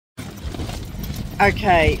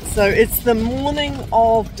Okay, so it's the morning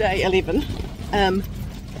of day 11. As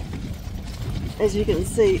you can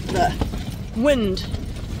see, the wind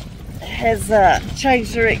has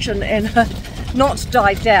changed direction and not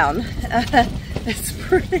died down. It's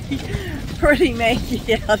pretty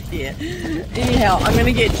manky out here. Anyhow, I'm going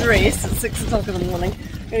to get dressed. It's 6 o'clock in the morning.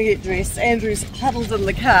 I'm going to get dressed. Andrew's huddled in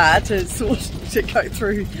the car to go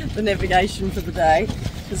through the navigation for the day,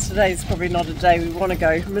 because today's probably not a day we want to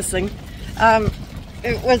go missing.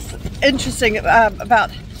 It was interesting, about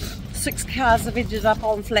 6 cars have ended up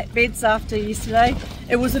on flatbeds after yesterday.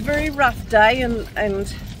 It was a very rough day, and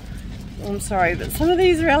I'm sorry, but some of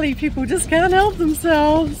these rally people just can't help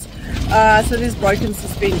themselves. So there's broken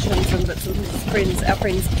suspensions and bits, and our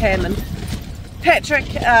friends Cam and Patrick,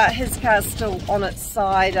 his car's still on its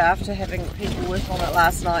side after having people work on it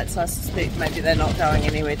last night, so I suspect maybe they're not going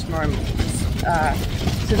anywhere tomorrow.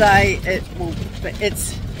 Today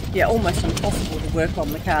it's almost impossible to work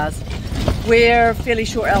on the cars. We're fairly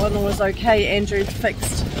sure Eleanor is okay. Andrew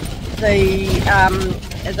fixed the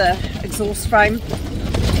exhaust frame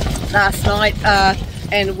last night,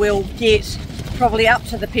 and we'll get probably up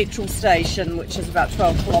to the petrol station, which is about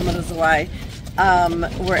 12 kilometres away,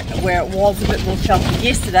 where it was a bit more sheltered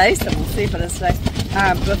yesterday, so we'll see if it is today,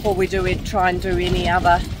 before we try and do any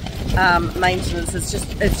other maintenance.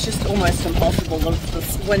 It's just almost impossible.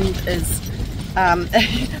 This wind is I don't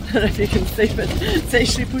know if you can see, but it's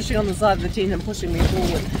actually pushing on the side of the tent and pushing me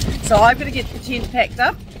forward. So I've got to get the tent packed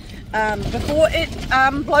up before it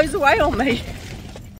blows away on me.